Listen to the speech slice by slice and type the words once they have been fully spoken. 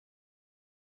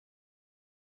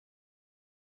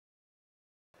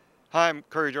Hi, I'm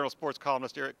Courier-Journal sports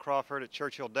columnist Eric Crawford at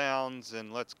Churchill Downs,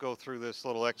 and let's go through this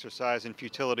little exercise in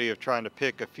futility of trying to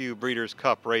pick a few Breeders'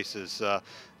 Cup races.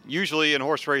 Usually in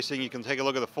horse racing, you can take a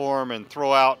look at the form and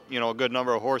throw out, a good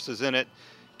number of horses in it.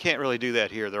 Can't really do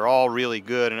that here. They're all really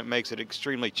good, and it makes it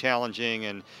extremely challenging.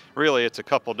 And really, it's a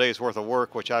couple days worth of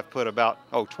work, which I've put about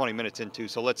 20 minutes into.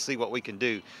 So let's see what we can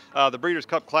do. The Breeders'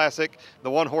 Cup Classic,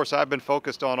 the one horse I've been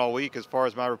focused on all week, as far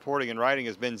as my reporting and writing,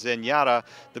 has been Zenyatta.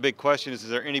 The big question is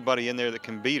there anybody in there that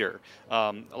can beat her?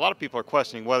 A lot of people are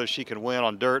questioning whether she can win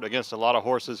on dirt against a lot of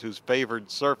horses whose favored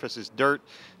surface is dirt.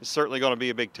 It's certainly going to be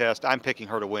a big test. I'm picking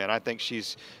her to win. I think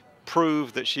she's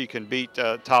proved that she can beat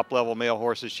top level male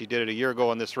horses. She did it a year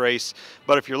ago in this race.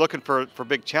 But if you're looking for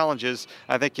big challenges,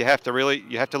 I think you have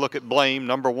to look at Blame,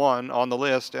 number one on the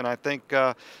list. And I think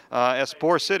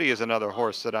Espor City is another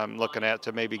horse that I'm looking at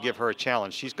to maybe give her a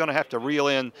challenge. She's going to have to reel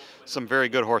in some very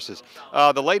good horses.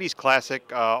 The Ladies Classic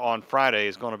on Friday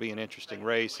is going to be an interesting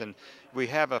race, and we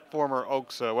have a former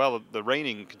Oaks, the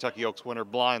reigning Kentucky Oaks winner,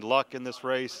 Blind Luck, in this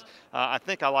race. I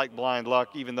think I like Blind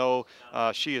Luck, even though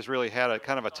she has really had a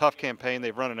kind of a tough campaign.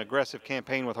 They've run an aggressive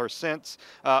campaign with her since.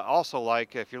 Also,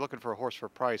 like, if you're looking for a horse for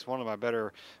price, one of my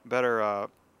better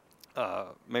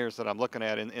mares that I'm looking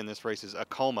at in this race is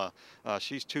Acoma.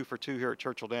 She's 2 for 2 here at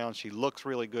Churchill Downs. She looks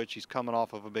really good. She's coming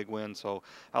off of a big win, so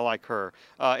I like her.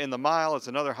 In the mile, it's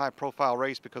another high-profile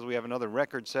race because we have another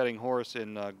record-setting horse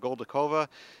in Goldakova.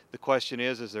 The question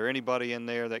is there anybody in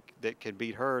there that can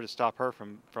beat her to stop her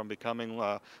from becoming,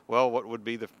 what would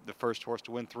be the first horse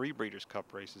to win 3 Breeders' Cup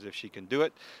races if she can do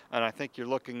it? And I think you're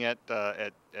looking at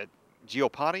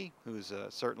Geopati, who's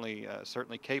certainly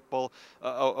capable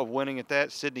of winning at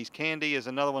that. Sydney's Candy is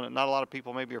another one that not a lot of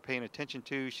people maybe are paying attention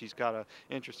to. She's got an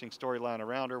interesting storyline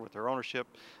around her with her ownership.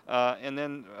 And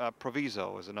then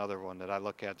Proviso is another one that I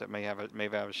look at that may have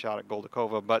a shot at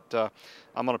Goldakova. But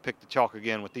I'm going to pick the chalk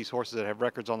again with these horses that have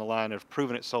records on the line, have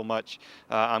proven it so much.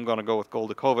 I'm going to go with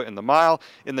Goldakova in the mile.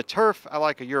 In the turf, I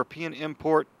like a European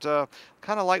import,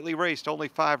 kind of lightly raced, only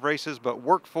 5 races, but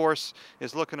Workforce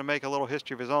is looking to make a little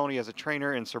history of his own. He has a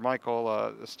trainer in Sir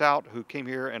Michael Stout, who came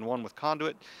here and won with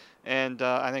Conduit, and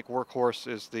I think Workforce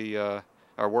is the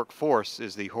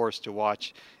horse to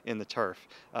watch in the turf.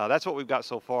 That's what we've got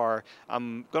so far.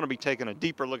 I'm going to be taking a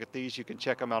deeper look at these. You can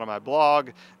check them out on my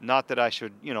blog. Not that I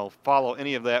should, follow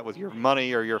any of that with your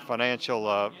money or your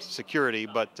financial security,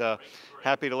 but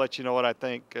happy to let you know what I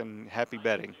think, and happy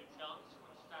betting.